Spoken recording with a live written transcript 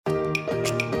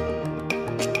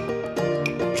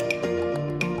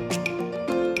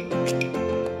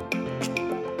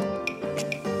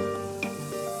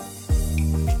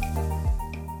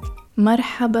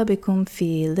مرحبا بكم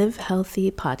في Live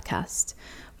Healthy Podcast.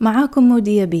 معاكم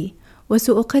موديا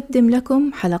وسأقدم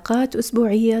لكم حلقات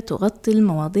أسبوعية تغطي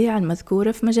المواضيع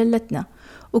المذكورة في مجلتنا،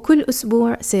 وكل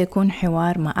أسبوع سيكون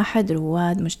حوار مع أحد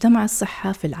رواد مجتمع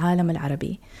الصحة في العالم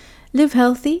العربي. Live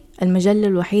Healthy المجلة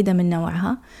الوحيدة من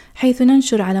نوعها، حيث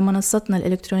ننشر على منصتنا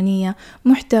الإلكترونية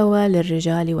محتوى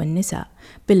للرجال والنساء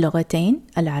باللغتين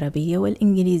العربية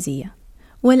والإنجليزية.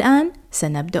 والآن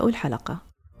سنبدأ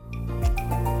الحلقة.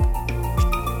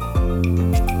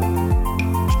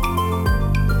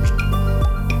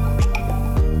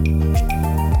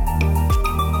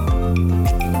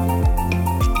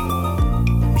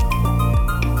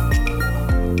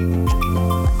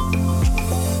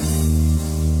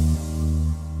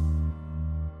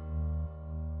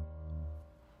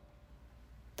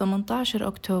 18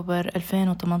 أكتوبر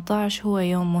 2018 هو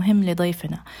يوم مهم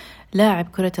لضيفنا، لاعب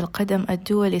كرة القدم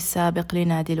الدولي السابق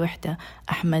لنادي الوحدة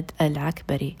أحمد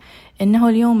العكبري. إنه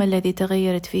اليوم الذي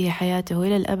تغيرت فيه حياته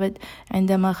إلى الأبد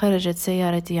عندما خرجت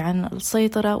سيارتي عن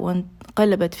السيطرة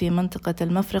وانقلبت في منطقة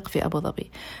المفرق في أبو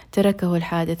ظبي. تركه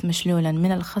الحادث مشلولا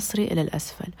من الخصر إلى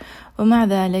الأسفل، ومع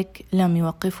ذلك لم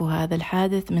يوقفه هذا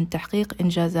الحادث من تحقيق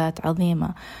إنجازات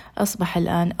عظيمة. أصبح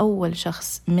الآن أول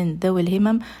شخص من ذوي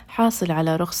الهمم حاصل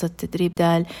على رخصة تدريب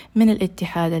دال من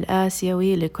الاتحاد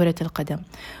الآسيوي لكرة القدم.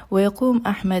 ويقوم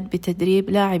أحمد بتدريب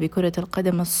لاعبي كرة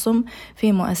القدم الصم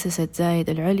في مؤسسة زايد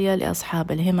العليا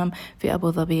لأصحاب الهمم في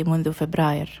أبو ظبي منذ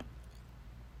فبراير.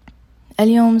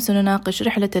 اليوم سنناقش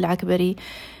رحلة العكبري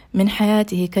من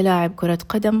حياته كلاعب كرة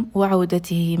قدم،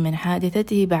 وعودته من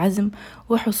حادثته بعزم،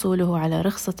 وحصوله على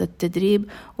رخصة التدريب،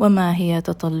 وما هي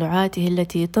تطلعاته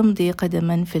التي تمضي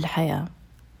قدما في الحياة.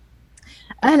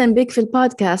 أهلا بك في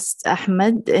البودكاست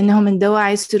أحمد، إنه من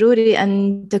دواعي سروري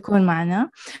أن تكون معنا.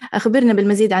 أخبرنا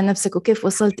بالمزيد عن نفسك وكيف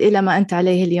وصلت إلى ما أنت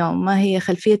عليه اليوم. ما هي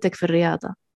خلفيتك في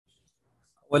الرياضة؟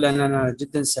 أولا أنا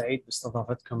جدا سعيد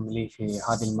باستضافتكم لي في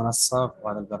هذه المنصة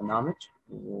وهذا البرنامج،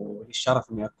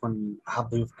 والشرف أني أكون أحد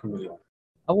ضيوفكم اليوم.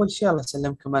 أول شيء الله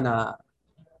يسلمكم، أنا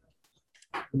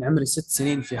من عمري 6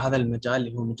 سنين في هذا المجال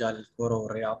اللي هو مجال الكورة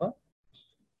والرياضة،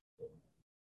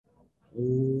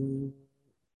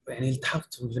 ويعني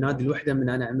التحقت في نادي الوحدة من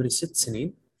أنا عمري 6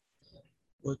 سنين،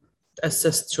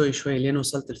 وتأسست شوي شوي لين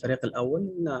وصلت الفريق الأول،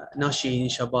 ناشئين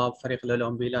شباب فريق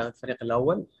الأولمبي لا الفريق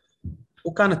الأول.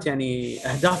 وكانت يعني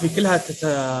أهدافي كلها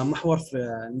تتمحور في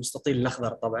المستطيل الأخضر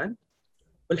طبعاً.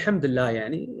 والحمد لله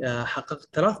يعني حققت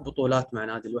 3 بطولات مع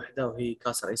نادي الوحدة، وهي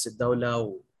كاس رئيس الدولة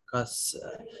وكاس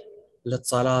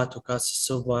الاتصالات وكاس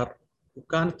السوبر.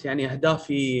 وكانت يعني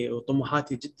أهدافي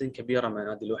وطموحاتي جدا كبيرة مع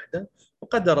نادي الوحدة،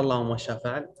 وقدر الله ما شاء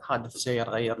فعل. حادث سير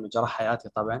غير مجرى حياتي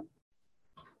طبعا،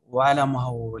 وعلى ما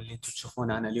هو اللي انتم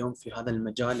تشوفونه أنا اليوم في هذا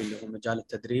المجال اللي هو مجال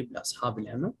التدريب لأصحاب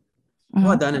الهمم.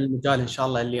 وهذا أنا المجال إن شاء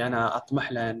الله اللي أنا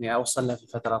أطمح له أني أوصل له في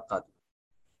الفترة القادمة.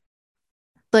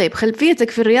 طيب، خلفيتك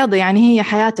في الرياضة يعني هي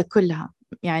حياتك كلها،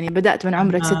 يعني بدأت من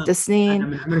عمرك 6 سنين؟ أنا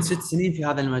من عمري 6 سنين في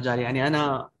هذا المجال، يعني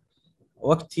أنا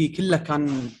وقتي كله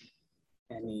كان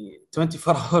يعني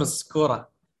 24 hours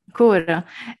كورة. أيوة،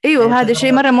 يعني وهذا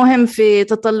شيء مرة مهم في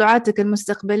تطلعاتك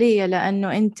المستقبلية،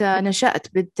 لأنه أنت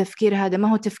نشأت بالتفكير هذا،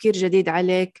 ما هو تفكير جديد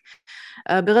عليك.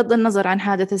 بغض النظر عن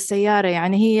حادث السيارة،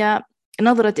 يعني هي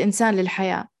نظرة إنسان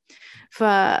للحياة.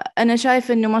 فأنا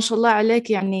شايف أنه ما شاء الله عليك،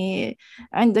 يعني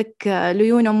عندك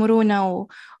ليونة ومرونة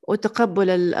وتقبل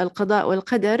القضاء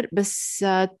والقدر، بس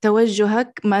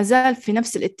توجهك ما زال في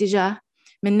نفس الاتجاه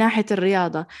من ناحية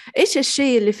الرياضة. إيش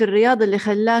الشيء اللي في الرياضة اللي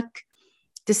خلاك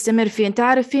تستمر فيه؟ أنت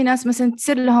عارف في ناس مثلا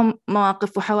تصير لهم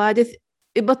مواقف وحوادث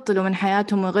يبطلوا من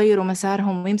حياتهم ويغيروا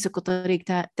مسارهم ويمسكوا طريق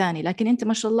تاني، لكن أنت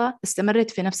ما شاء الله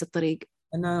استمريت في نفس الطريق.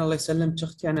 أنا الله يسلمك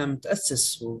أختي، أنا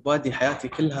متأسس وبادي حياتي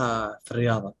كلها في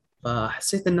الرياضة،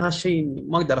 فحسيت أن هالشيء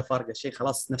ما أقدر أفارقه، شيء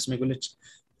خلاص نفس ما يقول لك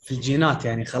في الجينات،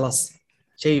 يعني خلاص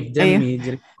شيء في أيوه. دمي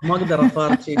يجري، ما أقدر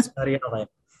أفارق شيء اسمه رياضة يعني.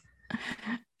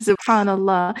 سبحان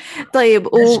الله. طيب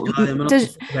عشق هذا من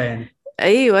الطفولة يعني.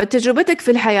 أيوة، تجربتك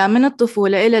في الحياة من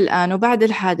الطفولة إلى الآن وبعد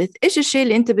الحادث، إيش الشيء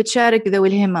اللي أنت بتشارك ذوي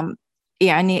الهمم؟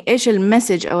 يعني إيش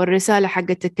المسج أو الرسالة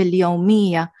حقتك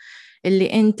اليومية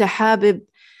اللي أنت حابب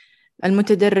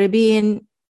المتدربين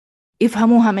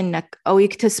يفهموها منك أو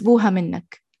يكتسبوها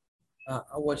منك؟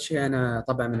 أول شيء أنا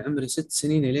طبعا من عمري 6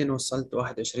 سنين لين وصلت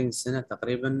 21 سنة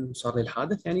تقريبا صار لي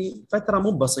الحادث، يعني فترة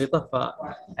مو بسيطة،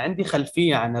 فعندي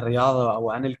خلفية عن الرياضة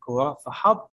أو عن الكورة،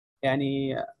 فحاب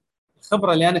يعني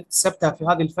الخبرة اللي أنا اكتسبتها في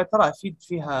هذه الفترة أفيد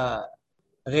فيها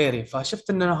غيري. فشفت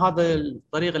أن هذا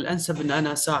الطريق الأنسب أن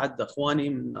أنا أساعد أخواني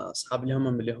من أصحاب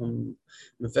الهمم اللي هم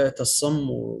من فئة الصم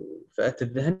وفئة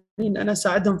الذهني، أن أنا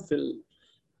أساعدهم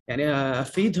يعني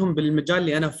أفيدهم بالمجال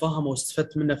اللي أنا فاهمه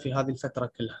واستفدت منه في هذه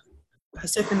الفترة كلها.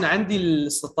 حسيت ان عندي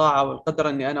الاستطاعه والقدره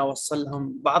اني انا اوصل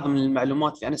لهم بعض من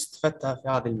المعلومات اللي انا استفدتها في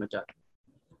هذا المجال.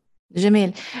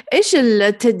 جميل. إيش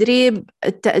التدريب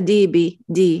التأديبي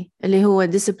دي اللي هو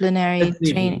disciplinary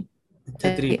training؟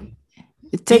 تدريبي.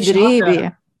 التدريبي هي التدريبي.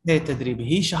 شهاده هي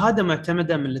تدريبي هي شهاده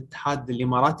معتمده من الاتحاد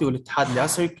الاماراتي والاتحاد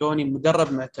الاسيوي، كوني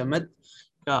مدرب معتمد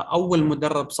كأول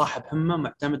مدرب صاحب همه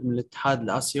معتمد من الاتحاد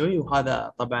الآسيوي.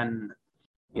 وهذا طبعا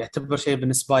يعتبر شيء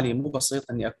بالنسبة لي مو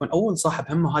بسيط أني أكون أول صاحب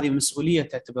همه، هذه مسؤولية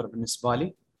تعتبر بالنسبة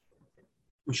لي،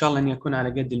 وإن شاء الله أني أكون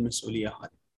على قد المسؤولية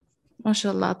هذه. ما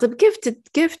شاء الله. طيب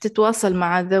كيف تتواصل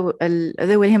مع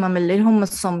ذوي الهمم اللي هم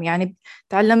الصم؟ يعني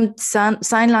تعلمت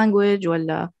sign language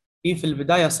ولا؟ هي في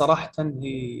البداية صراحة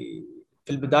هي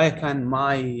في البداية كان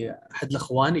معي أحد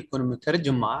الأخوان يكون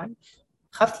مترجم معي،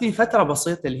 أخذت لي فترة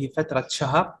بسيطة اللي هي فترة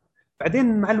شهر.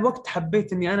 بعدين مع الوقت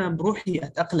حبيت أني أنا بروحي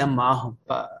أتأقلم معاهم،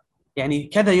 يعني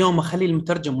كذا يوم أخلي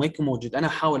المترجم ما يكون موجود، أنا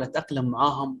أحاول أتأقلم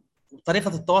معاهم.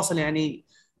 وطريقة التواصل يعني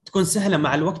تكون سهلة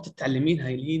مع الوقت تتعلمينها.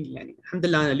 يعني الحمد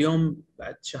لله أنا اليوم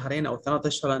بعد شهرين أو 3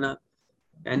 أشهر أنا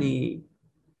يعني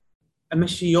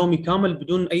أمشي يومي كامل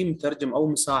بدون أي مترجم أو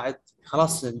مساعد.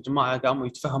 خلاص الجماعة قاموا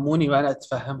يتفهموني وأنا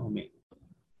أتفهمهم يعني.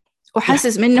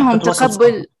 وحاسس حتى منهم تواصل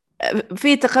صعب.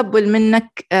 في تقبل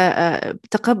منك،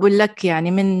 تقبل لك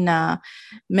يعني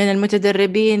من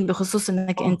المتدربين، بخصوص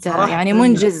انك انت صراحة يعني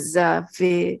منجز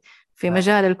في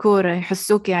مجال الكورة،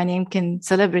 يحسوك يعني يمكن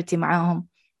سيلبرتي معاهم.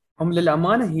 هم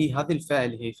للأمانة هي هذه الفئة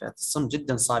اللي هي فئة الصم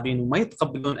جدا صعبين وما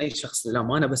يتقبلون أي شخص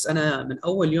للأمانة. بس أنا من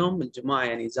أول يوم الجماعة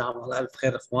يعني جزاهم الله ألف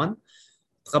خير إخوان،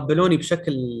 تقبلوني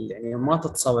بشكل يعني ما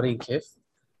تتصورين كيف.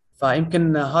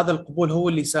 فيمكن هذا القبول هو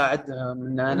اللي يساعد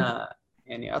ان انا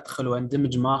يعني ادخل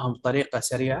واندمج معهم بطريقه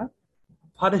سريعه.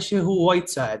 هذا الشيء هو وايد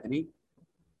ساعدني.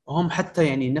 وهم حتى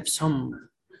يعني نفسهم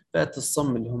فئه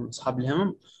الصم اللي هم اصحاب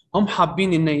الهمم، هم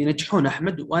حابين انه ينجحون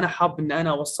احمد، وانا حاب ان انا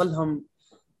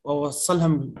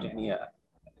اوصلهم يعني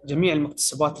جميع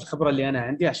المكتسبات الخبره اللي انا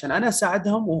عندي عشان انا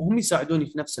اساعدهم وهم يساعدوني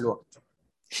في نفس الوقت.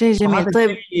 شيء جميل. وهذا طيب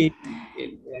الشيء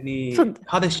يعني تفضل.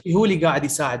 هذا الشيء هو اللي قاعد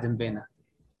يساعد بيننا.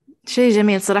 شيء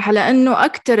جميل صراحة، لأنه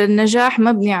أكثر النجاح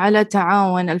مبني على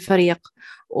تعاون الفريق،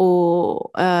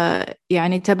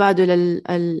 ويعني تبادل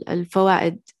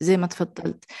الفوائد زي ما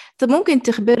تفضلت. طب ممكن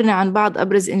تخبرنا عن بعض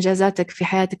أبرز إنجازاتك في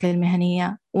حياتك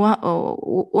المهنية،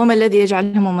 وما الذي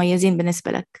يجعلهم مميزين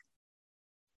بالنسبة لك؟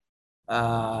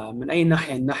 من أي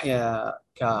ناحية؟ الناحية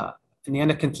إني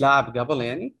أنا كنت لاعب قبل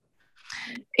يعني.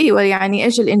 أيوة، يعني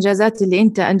إيش الإنجازات اللي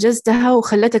أنت أنجزتها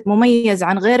وخلتك مميز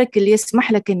عن غيرك، اللي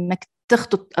يسمح لك إنك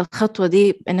تخطو الخطوة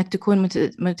دي، إنك تكون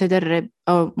متدرب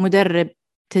أو مدرب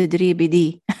تدريبي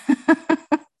دي.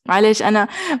 معلش أنا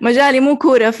مجالي مو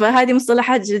كورة، فهذه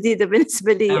مصطلحات جديدة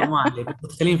بالنسبة لي. ما عليك،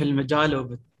 بتدخلين في المجال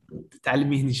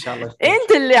وبتتعلمين إن شاء الله خير.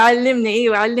 أنت اللي علمني.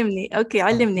 أيوة علمني. أوكي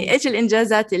علمني، إيش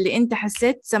الإنجازات اللي أنت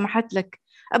حسيت سمحت لك،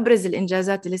 أبرز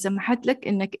الإنجازات اللي سمحت لك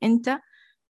إنك أنت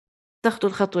تخطو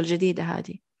الخطوة الجديدة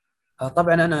هذه؟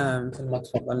 طبعا أنا مثل ما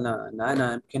تفضلنا أن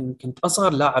أنا يمكن كنت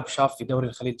أصغر لاعب شاف في دوري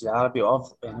الخليج العربي،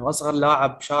 يعني وأصغر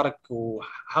لاعب شارك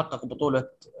وحقق بطولة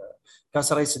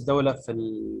كأس رئيس الدولة في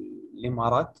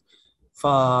الإمارات.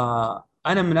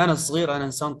 فأنا من أنا صغير أنا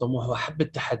إنسان طموح وأحب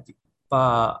التحدي. ف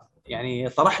يعني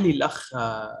طرح لي الأخ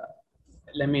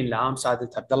الامين العام سعاده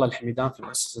عبد الله الحميدان في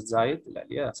مؤسسه زايد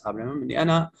العليا اصحاب الهمم اني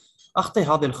انا اخطي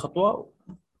هذه الخطوه.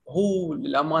 هو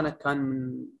للامانه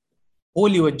هو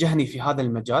اللي وجهني في هذا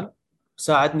المجال،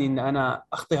 ساعدني ان انا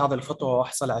اخطي هذه الخطوه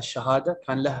واحصل على الشهاده.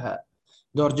 كان لها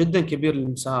دور جدا كبير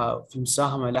في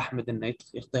المساهمه لاحمد انه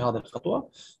يخطي هذه الخطوه.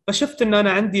 فشفت ان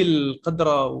انا عندي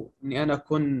القدره واني انا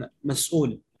اكون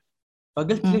مسؤول،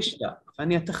 فقلت ليش لا،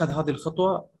 فاني اتخذ هذه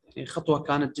الخطوه. يعني خطوه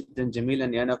كانت جدا جميله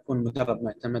اني انا اكون مدرب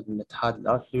معتمد من الاتحاد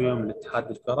الاسيوي ومن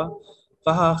اتحاد الكره.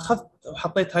 فاخذت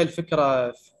وحطيت هاي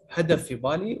الفكره هدف في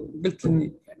بالي، وقلت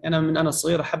اني يعني انا من انا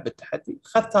صغير احب التحدي،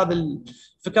 اخذت هذه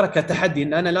الفكره كتحدي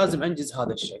ان انا لازم انجز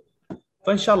هذا الشيء.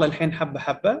 فان شاء الله الحين حبه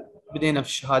حبه بدينا في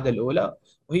الشهاده الاولى،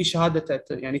 وهي شهاده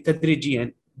يعني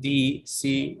تدريجيا دي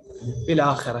سي الى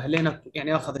اخره لين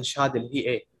يعني اخذ الشهاده اللي هي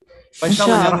اي. فان إن شاء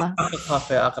الله اني شاء راح الله. احققها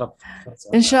في اقرب فرصه.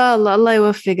 إن شاء الله، الله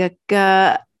يوفقك.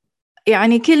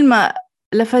 يعني كلمة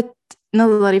لفت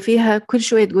نظري فيها، كل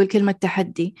شوية تقول كلمة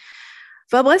تحدي.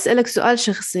 فأبغى أسألك سؤال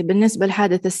شخصي بالنسبة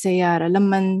لحادث السيارة.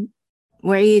 لما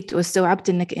وعيت واستوعبت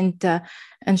أنك أنت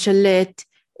انشليت،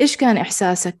 إيش كان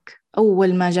إحساسك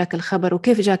أول ما جاك الخبر،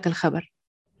 وكيف جاك الخبر؟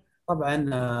 طبعا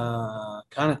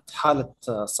كانت حالة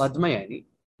صدمة يعني.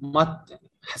 ما يعني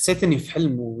حسيت اني في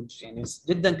حلم، ويعني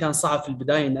جدا كان صعب في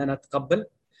البداية ان انا اتقبل.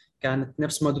 كانت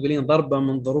نفس ما تقولين ضربة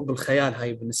من ضروب الخيال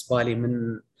هاي بالنسبة لي،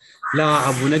 من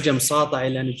لاعب ونجم ساطع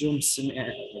الى نجوم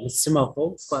يعني السماء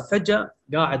فوق، ففجأة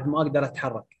قاعد ما اقدر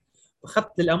اتحرك.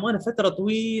 أخذت للأمانة فترة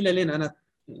طويلة لين أنا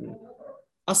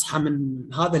أصحى من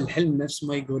هذا الحلم نفس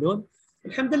ما يقولون.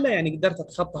 الحمد لله يعني قدرت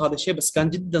أتخطى هذا الشيء، بس كان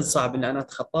جدا صعب إن أنا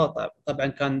أتخطاه. طبعا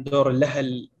كان دور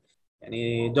الأهل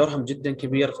يعني دورهم جدا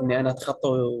كبير في إني أنا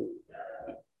أتخطى،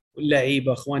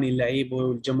 واللعيبة إخواني اللعيبة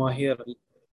والجماهير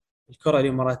الكرة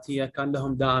الإماراتية كان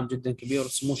لهم داعم جدا كبير،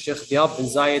 وسمو الشيخ ذياب بن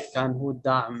زايد كان هو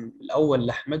الداعم الأول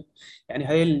لأحمد. يعني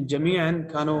هاي جميعا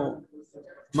كانوا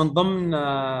من ضمن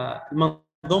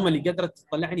المنظومة اللي قدرت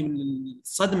تطلعني من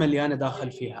الصدمة اللي أنا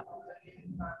داخل فيها.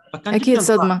 فكان أكيد جدا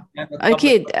صعب صدمة، يعني أتقبل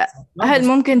أكيد. هذه الصدمة، هل بس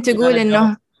ممكن تقول أنا جربت.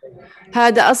 إنه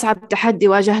هذا أصعب تحدي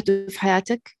واجهته في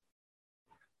حياتك؟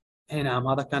 اي نعم،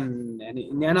 هذا كان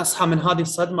يعني اني انا اصحى من هذه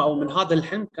الصدمه او من هذا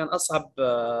الحلم كان اصعب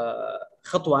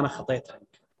خطوه انا خطيتها.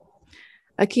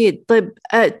 أكيد. طيب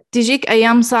تجيك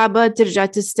أيام صعبة ترجع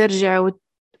تسترجع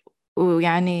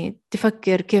ويعني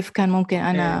تفكر كيف كان ممكن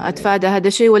أنا أتفادى هذا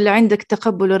الشيء، ولا عندك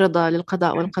تقبل ورضا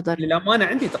للقضاء والقدر؟ للامانه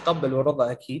عندي تقبل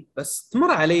ورضا اكيد، بس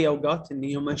تمر علي اوقات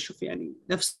اني يوم اشوف يعني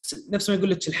نفس ما يقول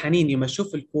لك الحنين، يوم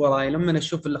اشوف الكوره، لما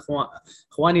اشوف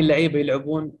اخواني اللعيبه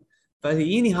يلعبون،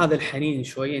 فيجيني هذا الحنين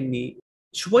شوي اني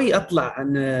شوي اطلع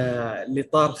عن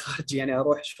الاطار الخارجي، يعني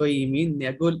اروح شوي يمين اني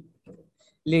اقول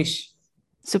ليش.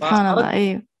 سبحان الله. فارد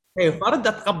أيوه. ايوه فارد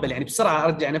اتقبل، يعني بسرعه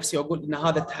ارجع نفسي واقول ان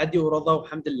هذا تحدي ورضا،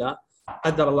 والحمد لله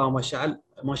قدر الله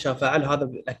ما شاء فعل،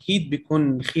 هذا اكيد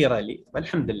بيكون خيره لي،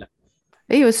 فالحمد لله.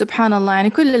 أيوه سبحان الله. يعني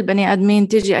كل البني آدمين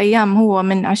تجي أيام، هو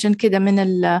من عشان كده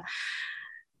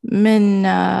من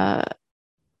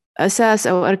أساس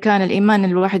أو أركان الإيمان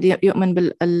الواحد يؤمن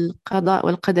بالقضاء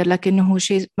والقدر، لكنه هو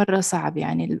شيء مرة صعب.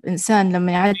 يعني الإنسان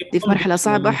لما يعدي في مرحلة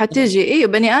صعبة حتيجي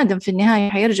بني آدم في النهاية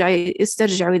حيرجع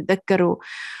يسترجع ويتذكر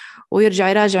ويرجع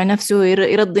يراجع نفسه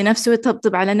ويرضي نفسه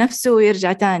ويطبطب على نفسه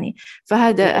ويرجع تاني.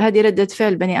 هذه ردة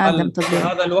فعل بني آدم في طبيعي.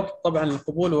 هذا الوقت طبعا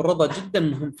القبول والرضا جدا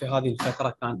مهم في هذه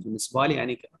الفتره، كانت بالنسبه لي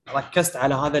يعني ركزت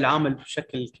على هذا العامل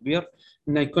بشكل كبير،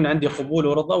 انه يكون عندي قبول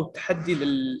ورضا وتحدي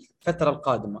للفتره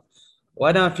القادمه.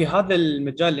 وانا في هذا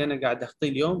المجال اللي انا قاعد اخطيه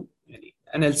اليوم، يعني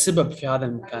انا السبب في هذا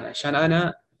المكان، عشان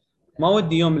انا ما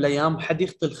ودي يوم من الايام حد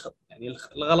يخطي يعني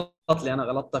الغلط اللي انا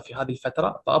غلطته في هذه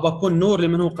الفتره، فابى اكون نور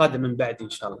لمن هو قادم من بعدي ان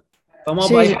شاء الله. فما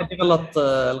ابغى اي شيء. حد يغلط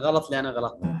الغلط اللي انا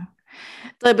غلطته.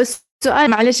 طيب السؤال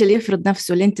معلش اللي يفرض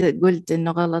نفسه، اللي أنت قلت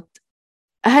إنه غلط،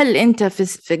 هل أنت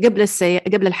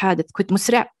قبل الحادث كنت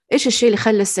مسرع؟ إيش الشيء اللي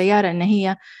خلى السيارة إن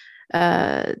هي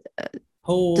آه،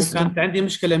 هو تصدم؟ كانت عندي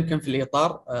مشكله يمكن في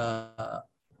الاطار،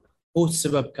 هو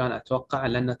السبب كان اتوقع،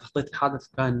 لان تخطيط الحادث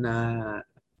كان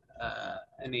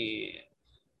يعني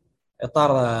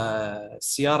اطار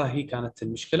السياره هي كانت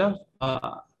المشكله.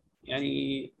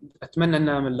 يعني اتمنى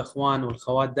ان من الاخوان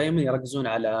والخوات دائما يركزون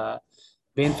على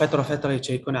بين فتره وفتره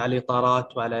يشيكون على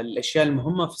الاطارات وعلى الاشياء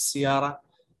المهمه في السياره،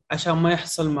 عشان ما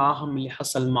يحصل معاهم اللي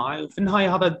حصل معي. وفي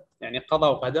النهايه هذا يعني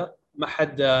قضاء وقدر، ما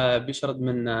حد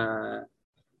بيشرد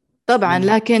طبعا، من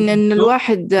لكن إن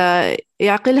الواحد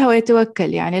يعقلها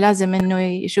ويتوكل، يعني لازم إنه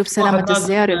يشوف سلامة الواحد لازم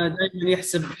السيارة. دائما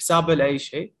يحسب حسابه لاي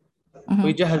شيء، مهم.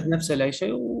 ويجهز نفسه لاي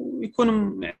شيء،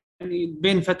 ويكون يعني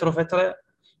بين فتره وفتره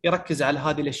يركز على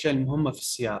هذه الاشياء المهمه في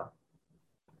السياره.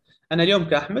 انا اليوم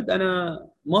كاحمد انا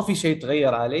ما في شيء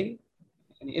تغير علي،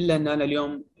 يعني الا ان انا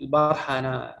اليوم البارحه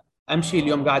انا امشي،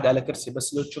 اليوم قاعد على كرسي،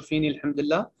 بس لو تشوفيني الحمد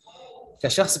لله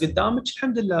كشخص قدامك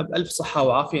الحمد لله بألف صحة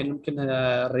وعافية. يمكن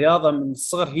الرياضة من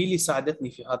الصغر هي اللي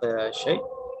ساعدتني في هذا الشيء.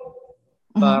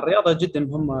 مهم. فالرياضة جدا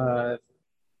مهمة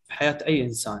في حياة أي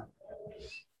إنسان.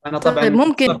 أنا طيب طبعا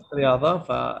ممكن اخترت الرياضة،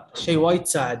 فشيء وايد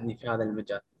ساعدني في هذا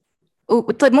المجال.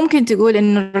 طيب ممكن تقول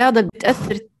إنه الرياضة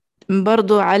بتأثر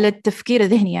برضو على التفكير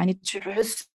الذهني؟ يعني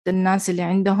تحس الناس اللي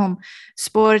عندهم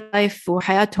سبورت لايف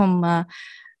وحياتهم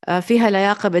فيها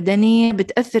لياقة بدنية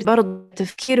بتأثر برضو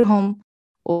تفكيرهم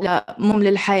ومم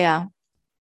للحياة.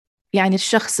 يعني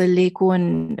الشخص اللي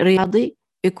يكون رياضي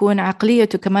يكون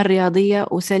عقليته كمان رياضية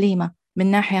وسليمة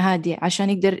من ناحية هذه عشان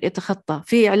يقدر يتخطى.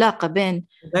 في علاقة بين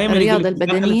دائما يقول الرياضة لك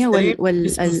العقل البدنية السليم في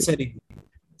الجسم السليم.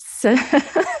 س...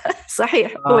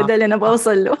 صحيح، هو آه، ده اللي أنا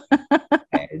بوصل له.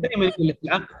 دائما يقول لك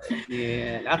العقل،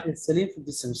 يعني العقل السليم في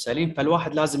الجسم السليم،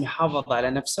 فالواحد لازم يحافظ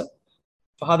على نفسه.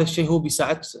 فهذا الشيء هو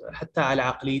بيساعد حتى على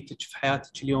عقليتك في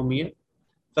حياتك اليومية.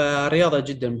 فالرياضة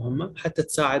جدا مهمة حتى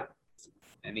تساعد،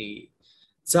 يعني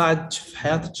تساعد في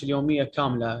حياتك اليومية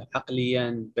كاملة،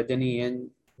 عقليا بدنيا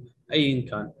أيا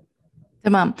كان.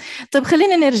 تمام. طيب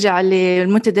خلينا نرجع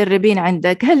للمتدربين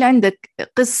عندك. هل عندك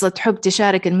قصة حب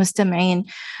تشارك المستمعين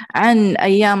عن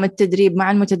أيام التدريب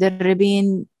مع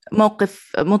المتدربين؟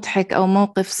 موقف مضحك أو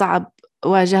موقف صعب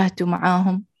واجهته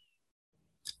معاهم؟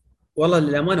 والله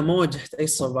للأمانة ما واجهت أي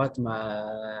صعوبات مع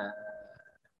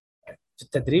في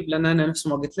التدريب، لأن أنا نفس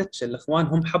ما قلت لك الإخوان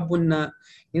هم حبوا أن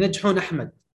ينجحون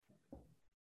أحمد.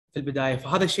 في البدايه،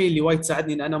 فهذا الشيء اللي وايد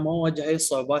ساعدني ان انا ما اواجه اي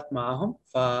صعوبات معاهم.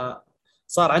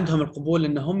 فصار عندهم القبول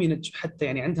انهم ينجح، حتى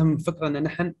يعني عندهم الفكره ان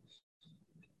نحن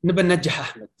نبى ننجح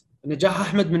احمد، نجاح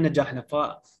احمد من نجاحنا.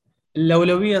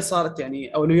 فالاولويه صارت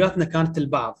يعني اولوياتنا كانت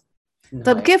البعض في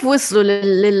طب النهايه. كيف وصلوا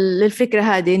للفكرة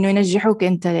هذه إنه ينجحوك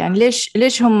أنت؟ يعني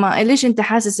ليش أنت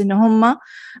حاسس إنه هم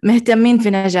مهتمين في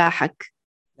نجاحك؟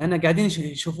 لان قاعدين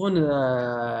يشوفون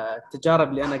التجارب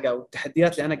اللي انا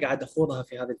والتحديات اللي انا قاعد اخوضها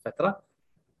في هذه الفتره،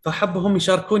 فحبوا هم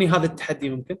يشاركوني هذا التحدي.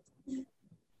 ممكن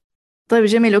طيب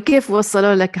جميل، وكيف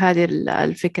وصلوا لك هذه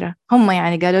الفكرة؟ هم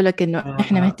يعني قالوا لك إنه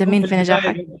إحنا هم مهتمين في في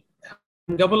نجاحك؟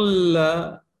 البدايه قبل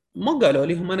ما قالوا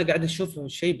لي، هم انا قاعد اشوف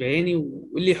الشيء بعيني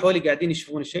واللي حولي قاعدين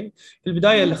يشوفون الشيء. في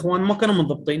البدايه الاخوان ما كانوا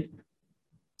منضبطين،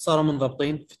 صاروا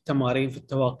منضبطين في التمارين، في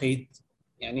التواقيت،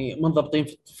 يعني منضبطين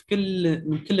في كل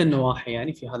من كل النواحي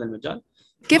يعني في هذا المجال.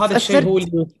 كيف وهذا الشيء هو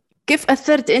أثرت اللي كيف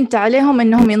أثرت أنت عليهم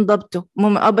إنهم ينضبطوا؟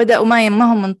 أو بدأوا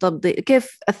ما هم منضبطين،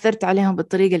 كيف أثرت عليهم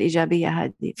بالطريقة الإيجابية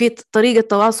هذه؟ في طريقة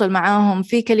تواصل معاهم،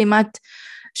 في كلمات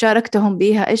شاركتهم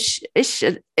بيها؟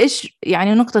 إيش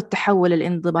يعني نقطة تحول ان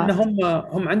الانضباط؟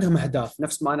 هم عندهم اهداف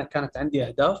نفس ما انا كانت عندي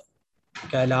اهداف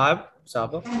كلاعب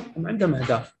سابق. هم عندهم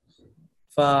اهداف،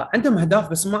 فعندهم اهداف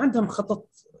بس ما عندهم خطط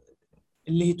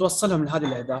اللي هي توصلهم لهذه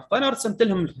الاهداف. فانا رسمت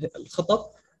لهم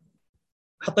الخطط،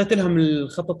 حطيت لهم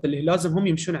الخطط اللي لازم هم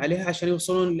يمشون عليها عشان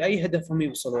يوصلون لاي هدف هم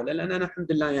يوصلون له. لان انا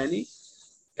الحمد لله يعني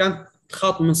كانت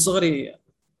خاط من صغري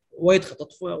وايد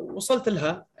خطط وصلت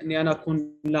لها، اني انا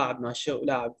اكون لاعب ناشئ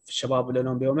ولاعب في الشباب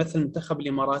الاولمبي وامثل منتخب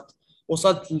الامارات.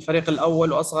 وصلت للفريق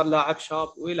الاول واصغر لاعب شاب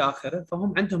والى اخره.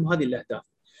 فهم عندهم هذه الاهداف،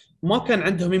 ما كان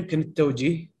عندهم يمكن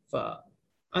التوجيه.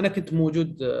 فانا كنت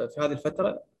موجود في هذه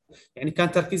الفتره، يعني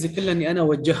كان تركيزي كله اني انا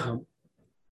اوجههم.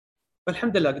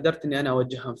 فالحمد لله قدرت اني انا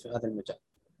اوجههم في هذا المجال.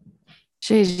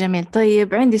 شيء جميل.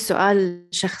 طيب عندي سؤال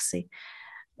شخصي.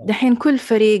 دحين كل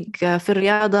فريق في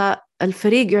الرياضة،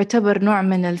 الفريق يعتبر نوع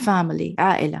من الفاميلي،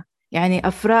 عائلة. يعني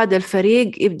أفراد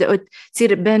الفريق يبدأوا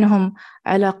تصير بينهم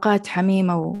علاقات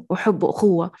حميمة وحب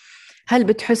وأخوة. هل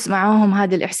بتحس معاهم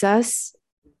هذا الإحساس؟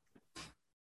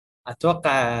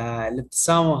 اتوقع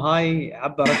الابتسامه هاي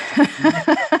عبرت.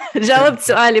 جاوبت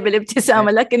سؤالي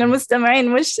بالابتسامة، لكن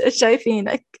المستمعين مش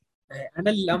شايفينك. انا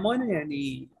للامانه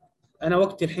يعني انا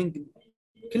وقتي الحين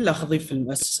كله اضيف في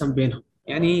المؤسسه بينهم.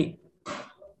 يعني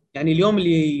اليوم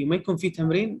اللي ما يكون فيه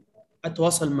تمرين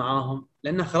اتواصل معاهم،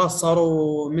 لانه خلاص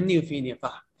صاروا مني وفيني.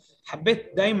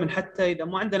 فحبيت دائما حتى اذا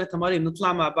ما عندنا تمارين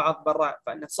نطلع مع بعض برا.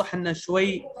 فانه صح انه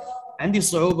عندي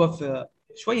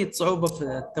شويه صعوبه في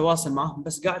التواصل معهم،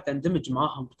 بس قاعد اندمج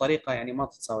معاهم بطريقه يعني ما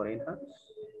تتصورينها.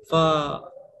 ف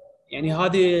يعني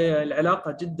هذه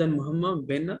العلاقه جدا مهمه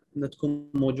بيننا، ان تكون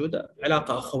موجوده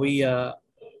علاقه اخويه،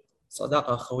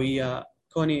 صداقه اخويه.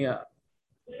 كوني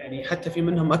يعني حتى في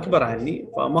منهم اكبر عني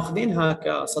فماخذينها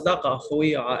كصداقه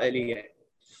اخويه عائليه.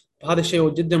 فهذا الشيء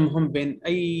جدا مهم بين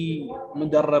اي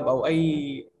مدرب او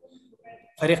اي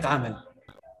فريق عمل.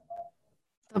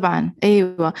 طبعا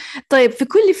أيوة. طيب في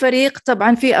كل فريق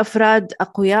طبعا في أفراد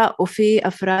أقوياء وفي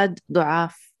أفراد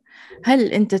ضعاف.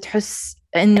 هل أنت تحس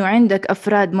أنه عندك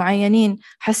أفراد معينين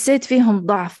حسيت فيهم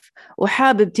ضعف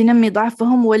وحابب تنمي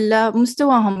ضعفهم، ولا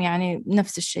مستواهم يعني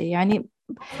نفس الشيء؟ يعني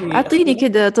في أعطيني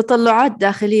اختلاف. كده تطلعات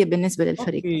داخلية بالنسبة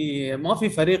للفريق. ما في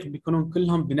فريق بيكونون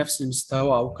كلهم بنفس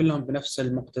المستوى او كلهم بنفس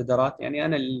المقتدرات. يعني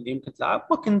انا اللي يمكن العب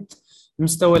ما كنت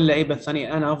مستوى اللعيبه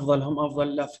الثانيه انا افضل هم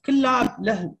افضل، لا، في كل لاعب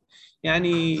له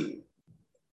يعني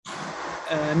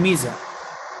ميزه.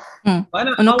 مم.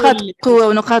 فانا ونقاط احاول قوة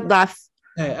ونقاط ضعف.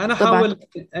 انا طبعا. احاول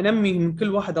انمي من كل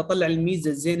واحد، اطلع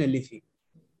الميزه الزينه اللي فيه.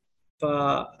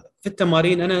 ففي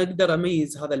التمارين انا اقدر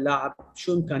اميز هذا اللاعب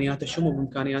شو امكانياته، شو مو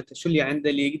بامكانياته، شو اللي عنده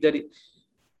اللي يقدر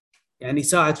يعني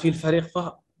يساعد فيه الفريق.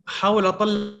 فاحاول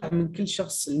اطلع من كل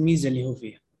شخص الميزه اللي هو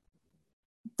فيها.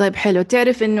 طيب حلو.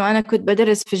 تعرف إنه أنا كنت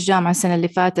بدرس في الجامعة السنة اللي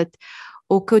فاتت،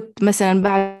 وكنت مثلا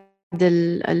بعد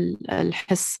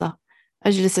الحصة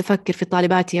أجلس أفكر في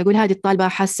طالباتي، أقول هذه الطالبة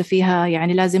حاسة فيها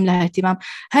يعني لازم لها اهتمام.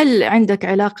 هل عندك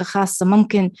علاقة خاصة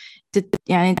ممكن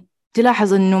يعني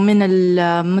تلاحظ إنه من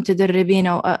المتدربين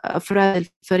أو أفراد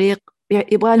الفريق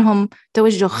يبغى لهم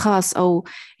توجه خاص، أو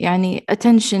يعني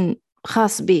attention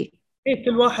خاص بي؟ إيه،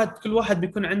 كل واحد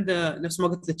بيكون عنده نفس ما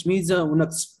قلت لك ميزه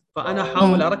ونقص. فانا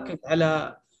احاول مم. اركز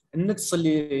على النقص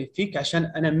اللي فيك عشان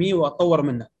انميه واطور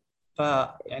منه.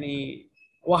 فيعني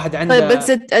واحد طيب بس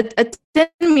عنده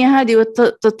التنمية هذه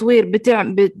والتطوير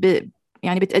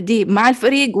يعني بتأديه مع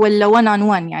الفريق ولا one on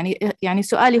one؟ يعني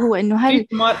سؤالي هو إنه في هل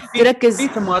تمار... في تركز؟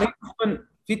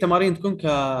 في تمارين تكون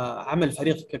كعمل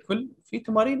فريق ككل. في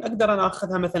تمارين اقدر انا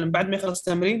اخذها مثلا بعد ما يخلص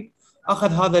تمرين،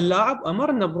 اخذ هذا اللاعب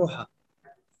امرنه بروحه.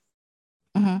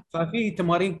 مهم. ففي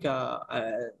تمارين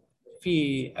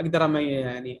في اقدر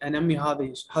يعني انمي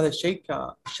هذا الشيء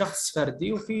كشخص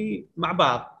فردي وفي مع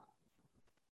بعض،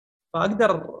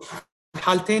 فاقدر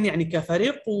حالتين يعني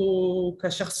كفريق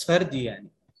وكشخص فردي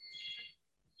يعني.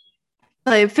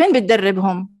 طيب فين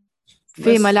بتدربهم؟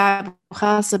 في بس ملاعب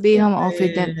خاصة بيهم أو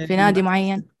في نادي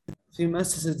معين؟ في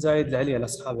مؤسسة زايد العليا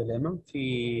لأصحاب الهمم،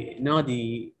 في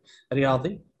نادي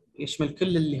رياضي يشمل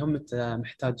كل اللي هم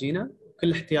محتاجينه،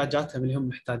 كل احتياجاتهم اللي هم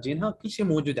محتاجينها، كل شيء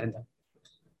موجود عندهم.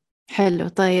 حلو.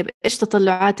 طيب إيش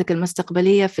تطلعاتك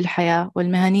المستقبلية في الحياة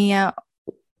والمهنية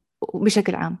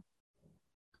بشكل عام؟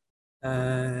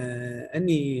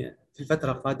 أني في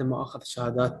الفترة القادمة أخذ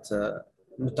شهادات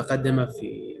متقدمة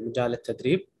في مجال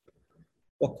التدريب،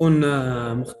 وأكون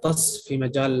مختص في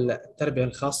مجال التربية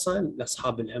الخاصة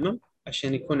لأصحاب الهمم،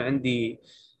 عشان يكون عندي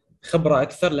خبرة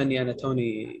أكثر، لأني أنا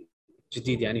توني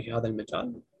جديد يعني في هذا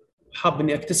المجال. حاب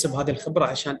إني أكتسب هذه الخبرة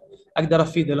عشان أقدر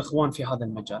أفيد الإخوان في هذا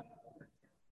المجال.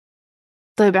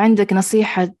 طيب عندك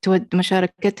نصيحة تود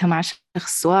مشاركتها مع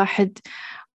شخص واحد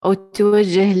أو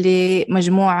توجه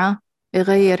لمجموعة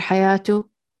يغير حياته؟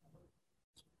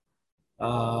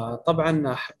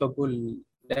 طبعا أحب أقول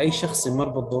لأي شخص يمر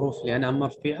بالظروف اللي أنا أمر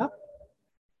فيها،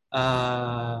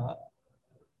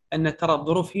 أن ترى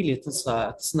الظروف هي اللي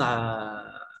تصنع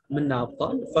منا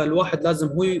أبطال. فالواحد لازم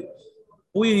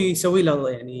هو يسوي له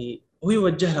يعني، هو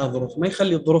يوجه له الظروف، ما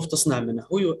يخلي الظروف تصنع منه،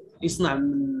 هو يصنع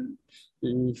من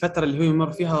الفترة اللي هو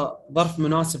يمر فيها ظرف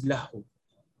مناسب له هو.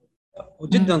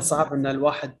 وجدا صعب ان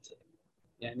الواحد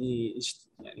يعني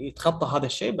يعني يتخطى هذا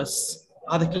الشيء، بس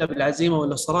هذا كله بالعزيمة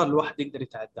والإصرار الواحد يقدر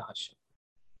يتعدى هذا الشيء.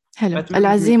 حلو، فأتمنى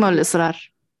العزيمة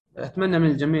والإصرار. أتمنى من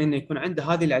الجميع انه يكون عنده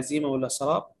هذه العزيمة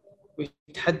والإصرار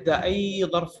ويتحدى أي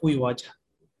ظرف ويواجهه.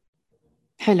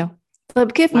 حلو.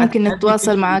 طيب كيف مع ممكن التحدي كل نتواصل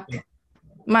شيء يمكن. معك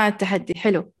مع التحدي؟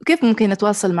 حلو. كيف ممكن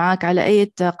نتواصل معك؟ على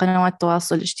أي قنوات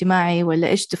تواصل اجتماعي ولا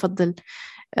إيش تفضل؟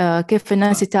 كيف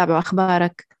الناس يتابعوا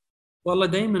أخبارك؟ والله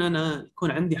دائما أنا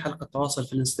يكون عندي حلقة تواصل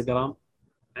في الانستغرام،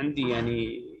 عندي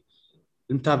يعني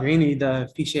المتابعين إذا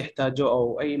في شيء يحتاجوا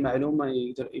أو أي معلومة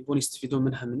يبون يستفيدون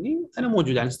منها مني، أنا موجود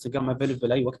على الانستغرام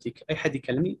افيلبل أي وقت أي حد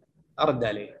يكلمني أرد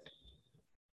عليه.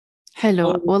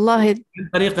 حلو أو والله. عن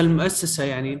طريق المؤسسة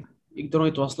يعني يقدرون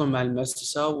يتواصلون مع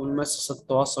المؤسسة والمؤسسة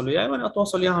تتواصل وياي وأنا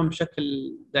أتواصل وياهم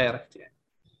بشكل دايركت يعني.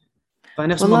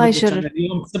 فنفس ما والله قلت لك، شرف. أنا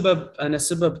اليوم أنا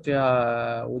سبب في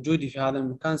وجودي في هذا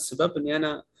المكان، سبب إني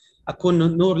أنا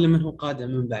أكون نور لمن هو قادم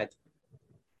من بعدي.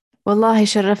 والله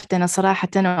شرفتنا صراحة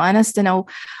وأنستنا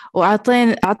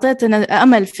أعطيتنا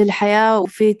أمل في الحياة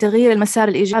وفي تغيير المسار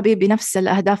الإيجابي بنفس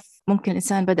الأهداف ممكن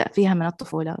الإنسان بدأ فيها من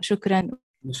الطفولة. شكرا.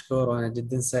 مشكور، وأنا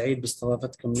جدا سعيد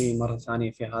باستضافتكم لي مرة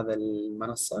ثانية في هذا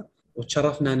المنصة،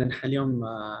 وتشرفنا أن نحن اليوم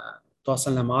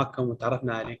تواصلنا معكم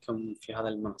وتعرفنا عليكم في هذا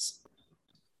المنصة.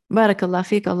 بارك الله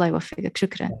فيك، الله يوفقك.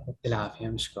 شكرا. بالعافية،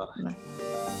 مشكورة.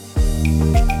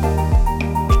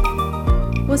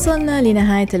 وصلنا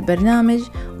لنهاية البرنامج،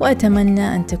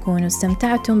 وأتمنى أن تكونوا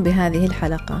استمتعتم بهذه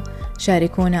الحلقة.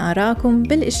 شاركونا آراءكم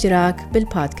بالاشتراك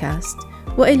بالبودكاست،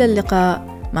 وإلى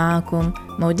اللقاء. معكم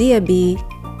موديا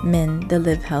من The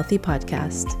Live Healthy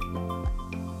Podcast.